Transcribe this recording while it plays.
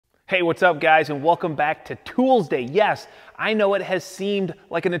Hey, what's up guys, and welcome back to Toolsday. Yes, I know it has seemed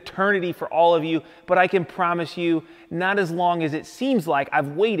like an eternity for all of you, but I can promise you, not as long as it seems like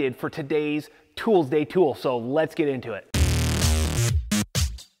I've waited for today's Toolsday tool, so let's get into it.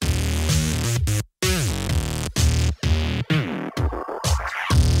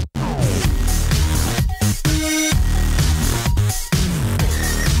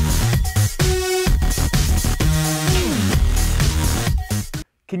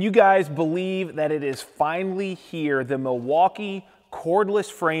 Can you guys believe that it is finally here, the Milwaukee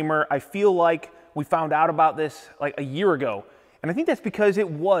cordless framer? I feel like we found out about this like a year ago. And I think that's because it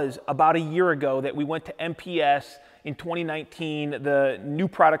was about a year ago that we went to MPS in 2019, the new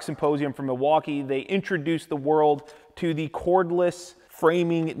product symposium from Milwaukee. They introduced the world to the cordless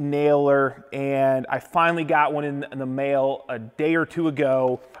framing nailer, and I finally got one in the mail a day or two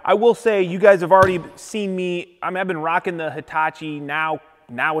ago. I will say, you guys have already seen me, I've been rocking the Hitachi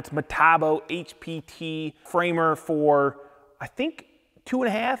now it's Metabo HPT framer for, I think,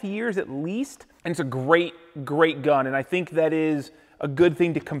 2.5 years at least. And it's a great gun. And I think that is a good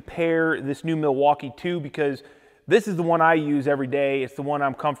thing to compare this new Milwaukee to, because this is the one I use every day. It's the one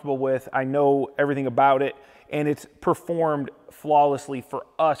I'm comfortable with. I know everything about it. And it's performed flawlessly for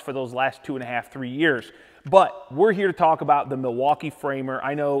us for those last 2.5, 3 years. But we're here to talk about the Milwaukee framer.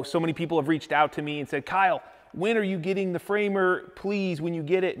 I know so many people have reached out to me and said, Kyle, when are you getting the framer? Please, when you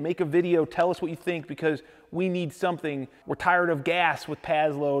get it, make a video, tell us what you think, because we need something. We're tired of gas with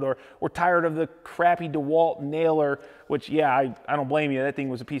Pazload, or we're tired of the crappy DeWalt nailer, which, yeah, I don't blame you. That thing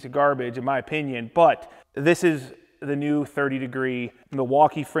was a piece of garbage in my opinion. But this is the new 30-degree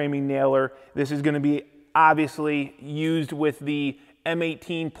Milwaukee framing nailer. This is gonna be obviously used with the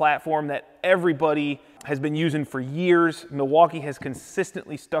M18 platform that everybody has been using for years. Milwaukee has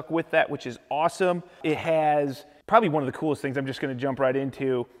consistently stuck with that, which is awesome. It has probably one of the coolest things I'm just gonna jump right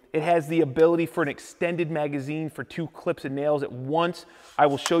into. It has the ability for an extended magazine for 2 clips and nails at once. I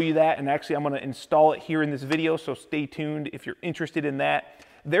will show you that, and actually I'm gonna install it here in this video, so stay tuned if you're interested in that.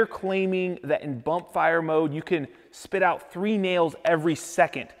 They're claiming that in bump fire mode, you can spit out 3 nails every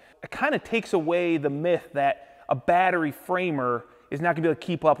second. It kind of takes away the myth that a battery framer is not gonna be able to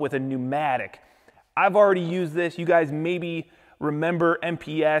keep up with a pneumatic. I've already used this. You guys maybe remember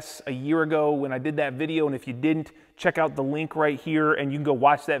MPS a year ago when I did that video, and if you didn't, check out the link right here and you can go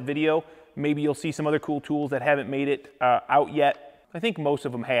watch that video. Maybe you'll see some other cool tools that haven't made it out yet. I think most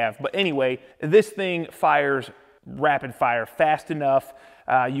of them have. But anyway, this thing fires rapid fire fast enough.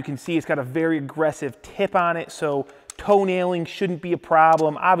 You can see it's got a very aggressive tip on it, so toenailing shouldn't be a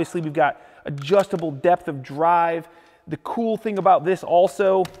problem. Obviously, we've got adjustable depth of drive. The cool thing about this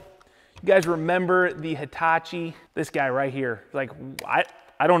also, you guys remember the Hitachi? This guy right here. Like, I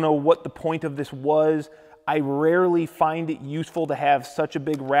don't know what the point of this was. I rarely find it useful to have such a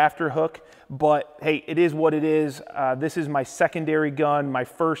big rafter hook, but hey, it is what it is. This is my secondary gun.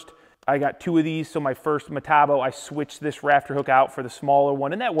 I got 2 of these, so my first Metabo, I switched this rafter hook out for the smaller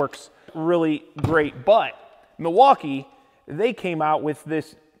one, and that works really great. But Milwaukee, they came out with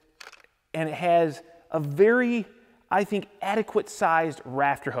this, and it has a very, I think, adequate sized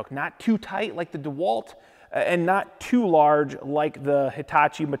rafter hook. Not too tight like the DeWalt, and not too large like the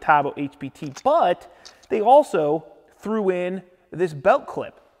Hitachi Metabo HPT, but they also threw in this belt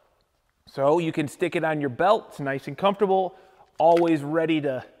clip. So you can stick it on your belt, it's nice and comfortable, always ready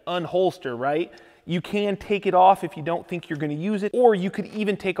to unholster, right? You can take it off if you don't think you're gonna use it, or you could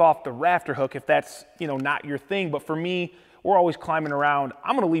even take off the rafter hook if that's, not your thing. But for me, we're always climbing around.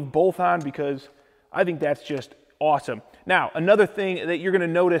 I'm gonna leave both on because I think that's just awesome. Now, another thing that you're gonna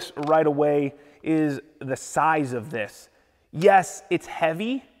notice right away is the size of this. Yes, it's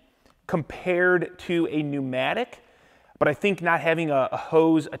heavy compared to a pneumatic, but I think not having a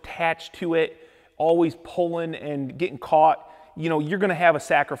hose attached to it, always pulling and getting caught, you're gonna have a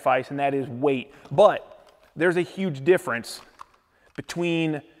sacrifice, and that is weight. But there's a huge difference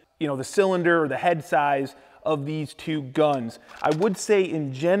between, the cylinder or the head size of these 2 guns. I would say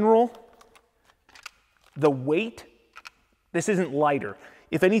in general, the weight, this isn't lighter.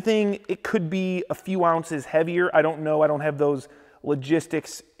 If anything, it could be a few ounces heavier. I don't know. I don't have those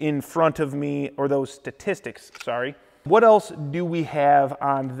logistics in front of me, or those statistics, sorry. What else do we have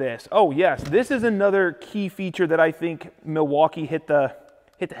on this? Oh yes, this is another key feature that I think Milwaukee hit the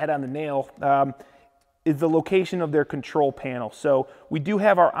head on the nail, is the location of their control panel. So we do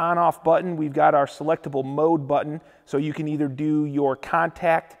have our on-off button. We've got our selectable mode button. So you can either do your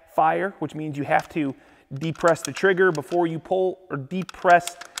contact fire, which means you have to depress the trigger before you pull, or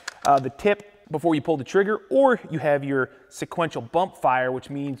depress the tip before you pull the trigger, or you have your sequential bump fire, which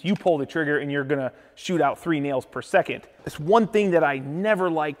means you pull the trigger and you're gonna shoot out 3 nails per second. This one thing that I never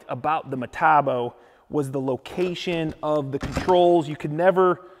liked about the Metabo was the location of the controls. You could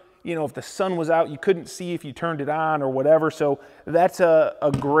never, you know, if the sun was out, you couldn't see if you turned it on or whatever. So that's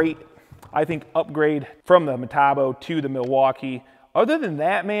a great, I think, upgrade from the Metabo to the Milwaukee. Other than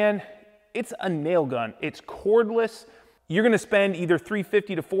that, man, it's a nail gun. It's cordless. You're gonna spend either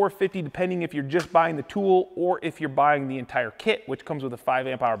 $350 to $450, depending if you're just buying the tool or if you're buying the entire kit, which comes with a 5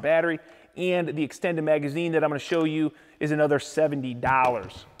 amp hour battery. And the extended magazine that I'm gonna show you is another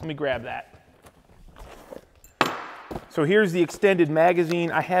 $70. Let me grab that. So here's the extended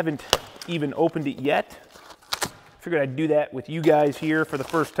magazine. I haven't even opened it yet. Figured I'd do that with you guys here for the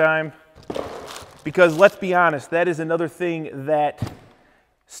first time. Because let's be honest, that is another thing that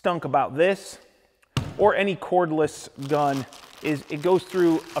stunk about this, or any cordless gun, is it goes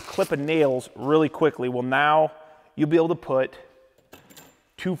through a clip of nails really quickly. Well, now you'll be able to put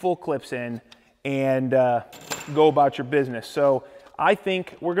 2 full clips in and go about your business. So I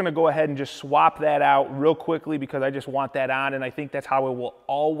think we're gonna go ahead and just swap that out real quickly because I just want that on, and I think that's how I will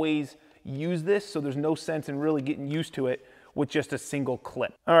always use this, so there's no sense in really getting used to it with just a single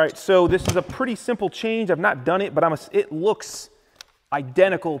clip. All right, so this is a pretty simple change. I've not done it, but it looks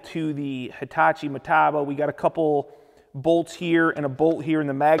identical to the Hitachi Metabo. We got a couple bolts here and a bolt here in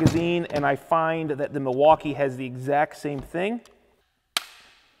the magazine, and I find that the Milwaukee has the exact same thing.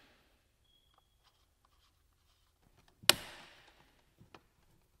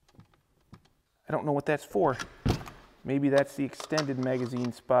 I don't know what that's for. Maybe that's the extended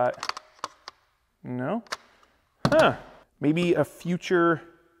magazine spot. No? Huh. Maybe a future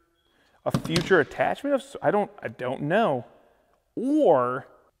attachment of, I don't know. Or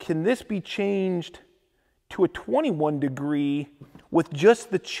can this be changed to a 21 degree with just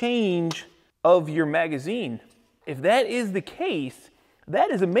the change of your magazine? If that is the case,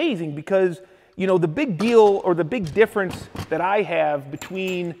 that is amazing, because, you know, the big deal, or the big difference that I have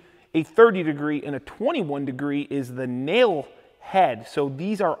between a 30 degree and a 21 degree is the nail head. So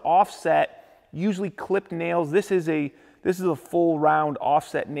these are offset, usually clipped nails. This is a full round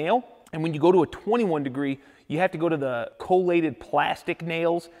offset nail. And when you go to a 21 degree, you have to go to the collated plastic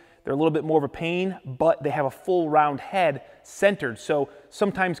nails. They're a little bit more of a pain, but they have a full round head centered. So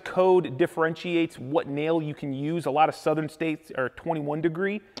sometimes code differentiates what nail you can use. A lot of southern states are 21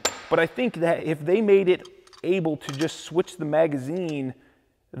 degree, but I think that if they made it able to just switch the magazine,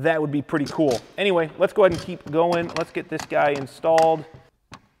 that would be pretty cool. Anyway, let's go ahead and keep going. Let's get this guy installed.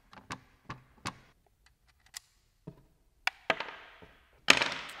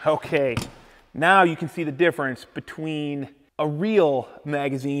 Okay, now you can see the difference between a real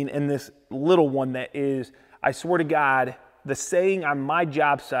magazine and this little one that is, I swear to God, the saying on my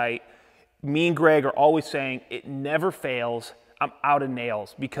job site, me and Greg are always saying, it never fails, I'm out of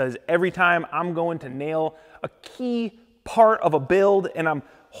nails. Because every time I'm going to nail a key part of a build and I'm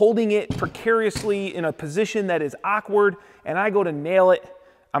holding it precariously in a position that is awkward and I go to nail it,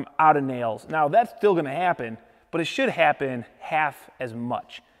 I'm out of nails. Now that's still gonna happen, but it should happen half as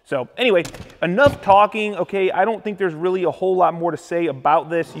much. So anyway, enough talking, okay? I don't think there's really a whole lot more to say about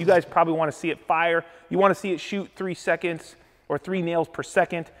this. You guys probably wanna see it fire. You wanna see it shoot 3 seconds or 3 nails per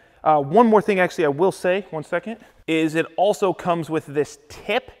second. One more thing actually I will say, 1 second, is it also comes with this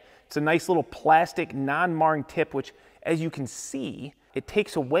tip. It's a nice little plastic non-marring tip, which as you can see, it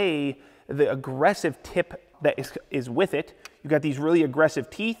takes away the aggressive tip that is with it. You've got these really aggressive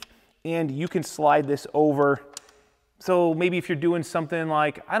teeth, and you can slide this over. So maybe if you're doing something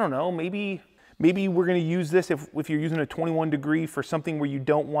like, I don't know, maybe we're gonna use this if you're using a 21 degree for something where you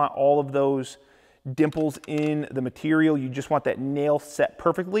don't want all of those dimples in the material, you just want that nail set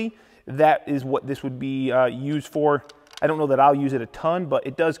perfectly. That is what this would be used for. I don't know that I'll use it a ton, but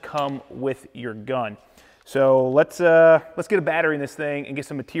it does come with your gun. So let's get a battery in this thing and get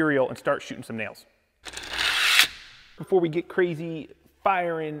some material and start shooting some nails. Before we get crazy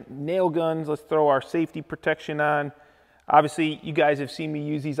firing nail guns, let's throw our safety protection on. Obviously, you guys have seen me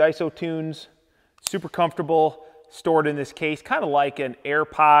use these ISOtunes. Super comfortable, stored in this case, kind of like an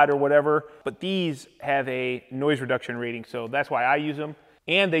AirPod or whatever, but these have a noise reduction rating, so that's why I use them.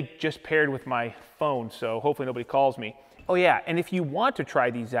 And they just paired with my phone, so hopefully nobody calls me. Oh yeah, and if you want to try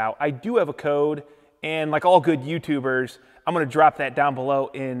these out, I do have a code, and like all good YouTubers, I'm gonna drop that down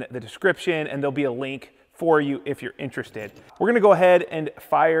below in the description, and there'll be a link for you if you're interested. We're gonna go ahead and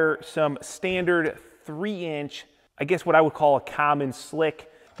fire some standard 3-inch, I guess what I would call a common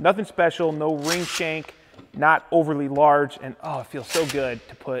slick. Nothing special, no ring shank, not overly large, and oh, it feels so good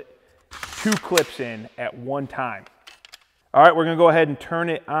to put 2 clips in at one time. All right, we're gonna go ahead and turn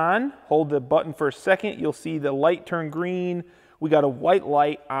it on. Hold the button for a second. You'll see the light turn green. We got a white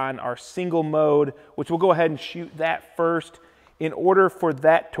light on our single mode, which we'll go ahead and shoot that first. In order for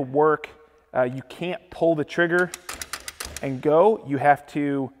that to work, you can't pull the trigger and go. You have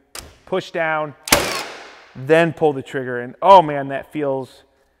to push down, then pull the trigger. And oh man, that feels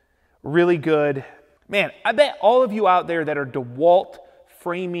really good. Man, I bet all of you out there that are DeWalt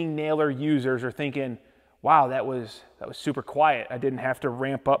framing nailer users are thinking, wow, that was super quiet. I didn't have to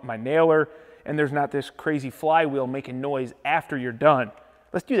ramp up my nailer, and there's not this crazy flywheel making noise after you're done.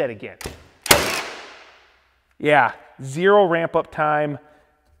 Let's do that again. Yeah, 0 ramp up time,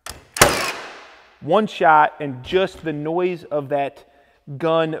 1 shot, and just the noise of that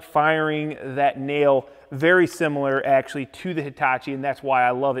gun firing that nail, very similar actually to the Hitachi, and that's why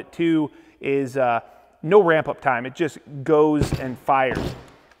I love it too, is no ramp up time. It just goes and fires.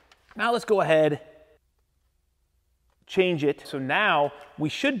 Now let's go ahead, change it. So now we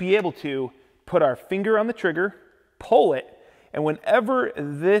should be able to put our finger on the trigger, pull it, and whenever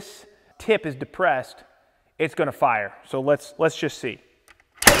this tip is depressed, it's gonna fire. So let's just see.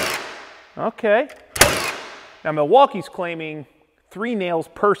 Okay. Now Milwaukee's claiming 3 nails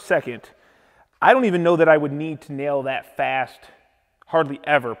per second. I don't even know that I would need to nail that fast, hardly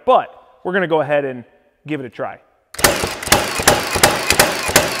ever, but we're gonna go ahead and give it a try.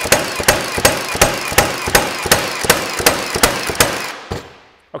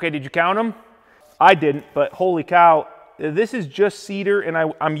 Okay, did you count them? I didn't, but holy cow, this is just cedar,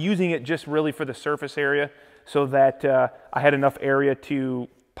 and I'm using it just really for the surface area so that I had enough area to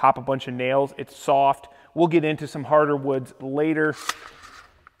pop a bunch of nails. It's soft. We'll get into some harder woods later.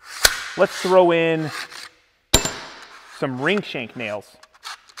 Let's throw in some ring shank nails.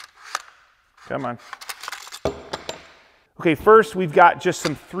 Come on. Okay, first we've got just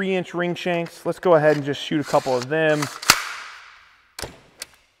some 3-inch ring shanks. Let's go ahead and just shoot a couple of them.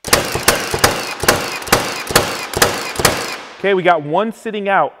 Okay, we got 1 sitting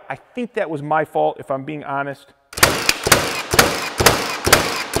out. I think that was my fault, if I'm being honest.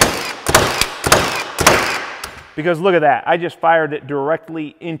 Because look at that, I just fired it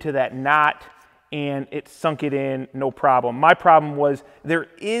directly into that knot and it sunk it in, no problem. My problem was there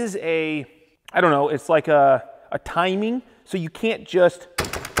is a, I don't know, it's like a timing, so you can't just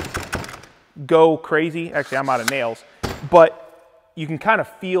go crazy. Actually, I'm out of nails, but you can kind of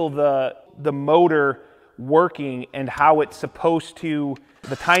feel the motor working and how it's supposed to,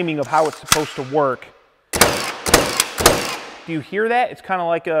 the timing of how it's supposed to work. Do you hear that? It's kind of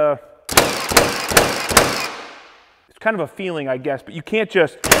like a, it's kind of a feeling, I guess, but you can't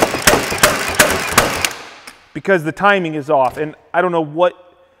just, because the timing is off, and I don't know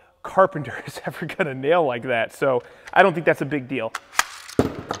what carpenter is ever gonna nail like that, so I don't think that's a big deal.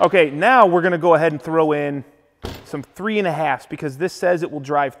 Okay, now we're gonna go ahead and throw in some 3.5s because this says it will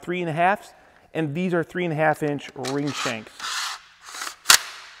drive 3.5s. And these are 3.5-inch ring shanks.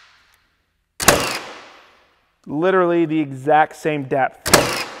 Literally the exact same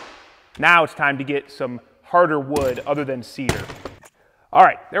depth. Now it's time to get some harder wood other than cedar. All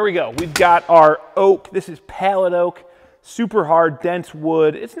right, there we go. We've got our oak. This is pallet oak, super hard, dense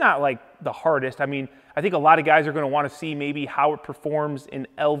wood. It's not like the hardest. I mean, I think a lot of guys are gonna wanna see maybe how it performs in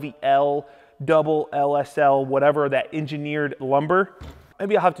LVL, double LSL, whatever, that engineered lumber.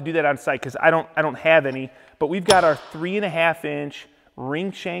 Maybe I'll have to do that on site because I don't have any, but we've got our 3.5-inch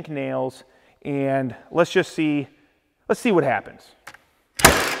ring shank nails, and let's see what happens.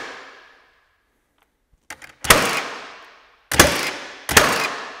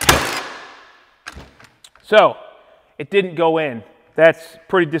 So, it didn't go in. That's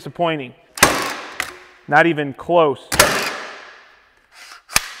pretty disappointing. Not even close.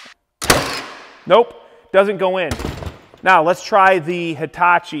 Nope, doesn't go in. Now let's try the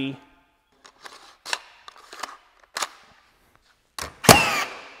Hitachi.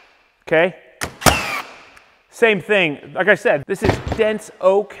 Okay, same thing. Like I said, this is dense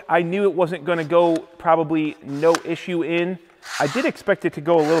oak. I knew it wasn't gonna go probably no issue in. I did expect it to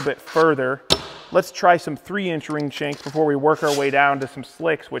go a little bit further. Let's try some 3-inch ring shanks before we work our way down to some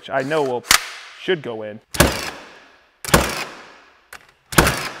slicks, which I know should go in.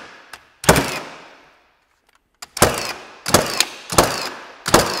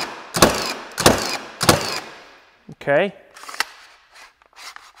 Okay.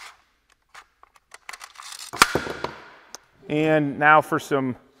 And now for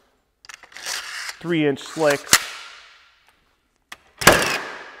some 3-inch slicks.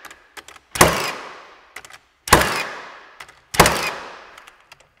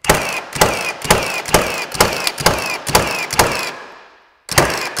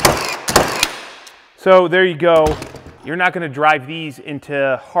 So there you go. You're not going to drive these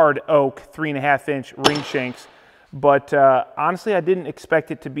into hard oak 3.5-inch ring shanks. But honestly, I didn't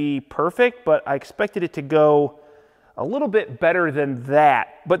expect it to be perfect, but I expected it to go a little bit better than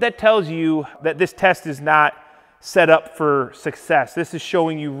that. But that tells you that this test is not set up for success. This is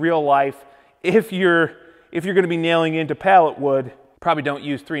showing you real life. If you're going to be nailing into pallet wood, probably don't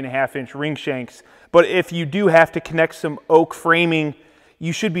use 3.5-inch ring shanks. But if you do have to connect some oak framing,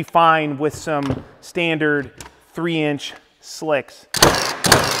 you should be fine with some standard 3-inch slicks.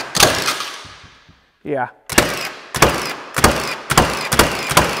 Yeah.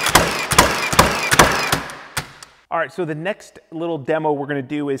 All right, so the next little demo we're gonna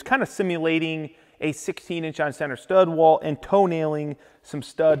do is kind of simulating a 16-inch on center stud wall and toenailing some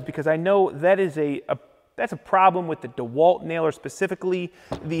studs, because I know that is that's a problem with the DeWalt nailer specifically.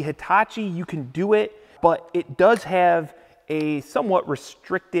 The Hitachi, you can do it, but it does have a somewhat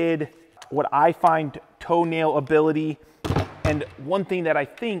restricted, what I find, toenail ability. And one thing that I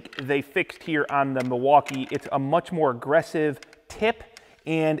think they fixed here on the Milwaukee, it's a much more aggressive tip,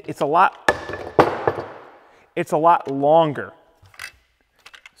 and it's a lot longer.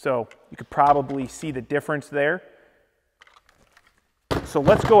 So you could probably see the difference there. So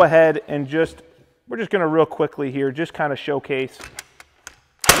let's go ahead and we're just gonna real quickly here, just kind of showcase.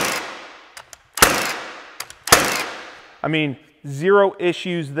 I mean, zero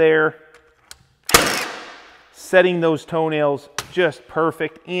issues there. Setting those toenails just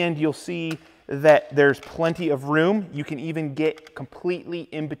perfect, and you'll see that there's plenty of room. You can even get completely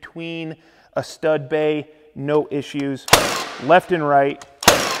in between a stud bay, no issues. Left and right,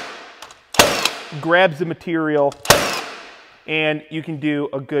 grabs the material, and you can do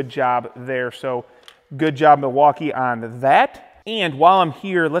a good job there. So good job, Milwaukee, on that. And while I'm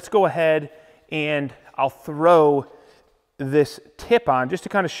here, let's go ahead and I'll throw this tip on just to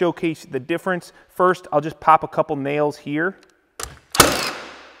kind of showcase the difference. First, I'll just pop a couple nails here,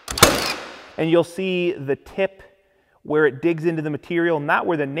 and you'll see the tip where it digs into the material, not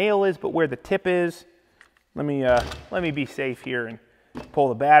where the nail is, but where the tip is. Let me be safe here and pull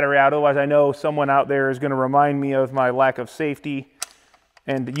the battery out. Otherwise, I know someone out there is going to remind me of my lack of safety,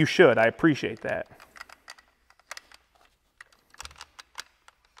 and you should. I appreciate that.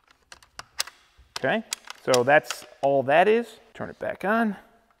 Okay, so that's all that is. Turn it back on,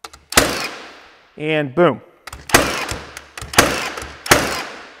 and boom.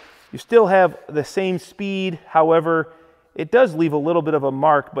 You still have the same speed. However, it does leave a little bit of a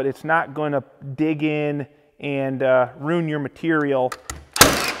mark, but it's not going to dig in and ruin your material,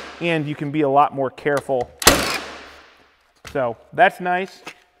 and you can be a lot more careful. So that's nice.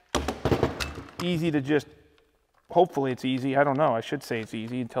 Easy to just, hopefully it's easy. I don't know, I should say it's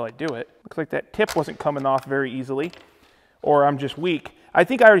easy until I do it. Looks like that tip wasn't coming off very easily, or I'm just weak. I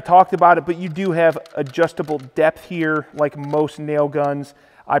think I already talked about it, but you do have adjustable depth here, like most nail guns.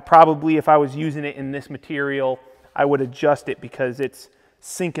 I probably, if I was using it in this material, I would adjust it because it's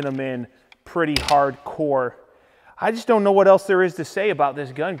sinking them in pretty hardcore. I just don't know what else there is to say about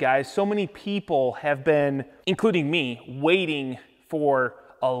this gun, guys. So many people have been, including me, waiting for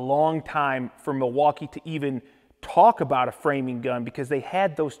a long time for Milwaukee to even talk about a framing gun, because they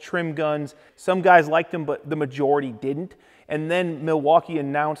had those trim guns. Some guys liked them, but the majority didn't. And then Milwaukee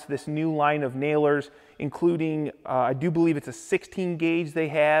announced this new line of nailers, including, I do believe it's a 16 gauge they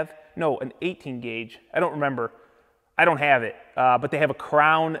have. No, an 18 gauge. I don't remember. I don't have it, but they have a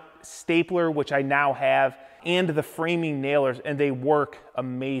crown stapler, which I now have, and the framing nailers, and they work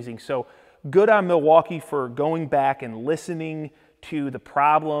amazing. So good on Milwaukee for going back and listening to the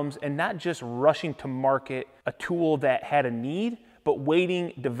problems and not just rushing to market a tool that had a need, but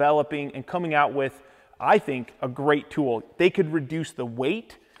waiting, developing, and coming out with, I think, a great tool. They could reduce the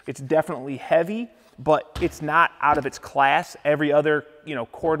weight. It's definitely heavy, but it's not out of its class. Every other,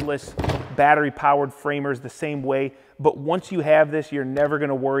 cordless battery-powered framer is the same way. But once you have this, you're never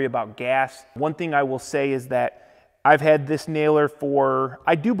gonna worry about gas. One thing I will say is that I've had this nailer for,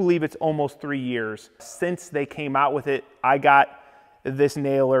 I do believe it's almost 3 years. Since they came out with it, I got this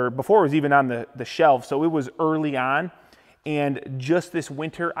nailer before it was even on the shelf, so it was early on. And just this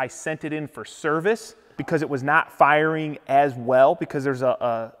winter, I sent it in for service because it was not firing as well, because there's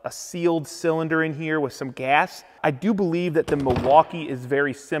a sealed cylinder in here with some gas. I do believe that the Milwaukee is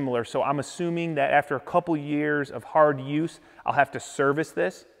very similar, so I'm assuming that after a couple years of hard use, I'll have to service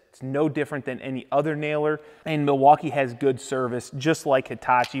this. It's no different than any other nailer, and Milwaukee has good service, just like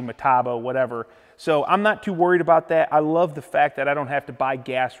Hitachi, Metabo, whatever. So I'm not too worried about that. I love the fact that I don't have to buy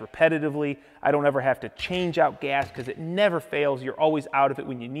gas repetitively. I don't ever have to change out gas because it never fails. You're always out of it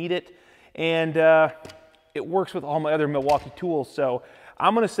when you need it. And it works with all my other Milwaukee tools. So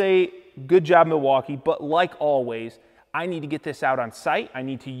I'm gonna say good job, Milwaukee, but like always, I need to get this out on site. I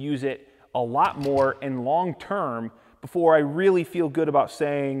need to use it a lot more and long term before I really feel good about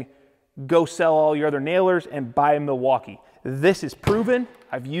saying, go sell all your other nailers and buy a Milwaukee. This is proven.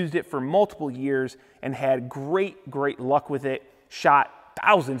 I've used it for multiple years and had great luck with it. Shot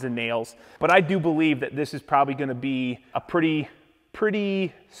thousands of nails, but I do believe that this is probably going to be a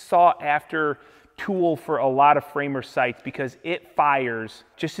pretty sought after tool for a lot of framer sites because it fires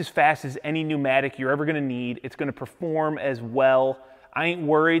just as fast as any pneumatic you're ever going to need. It's going to perform as well. I ain't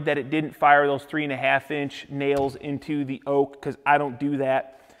worried that it didn't fire those 3.5-inch nails into the oak because I don't do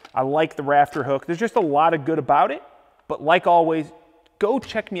that. I like the rafter hook. There's just a lot of good about it. But like always, go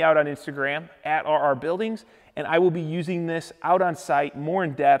check me out on Instagram at RRBuildings, and I will be using this out on site more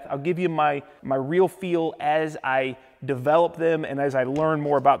in depth. I'll give you my real feel as I develop them and as I learn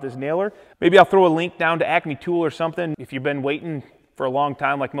more about this nailer. Maybe I'll throw a link down to Acme Tool or something. If you've been waiting for a long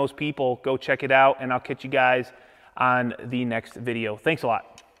time like most people, go check it out, and I'll catch you guys on the next video. Thanks a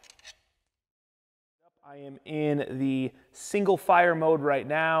lot. I am in the single fire mode right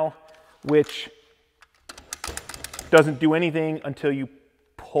now, which doesn't do anything until you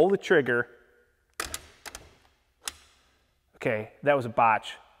pull the trigger. Okay, that was a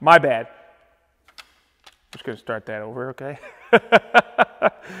botch. My bad. I'm just gonna start that over, okay?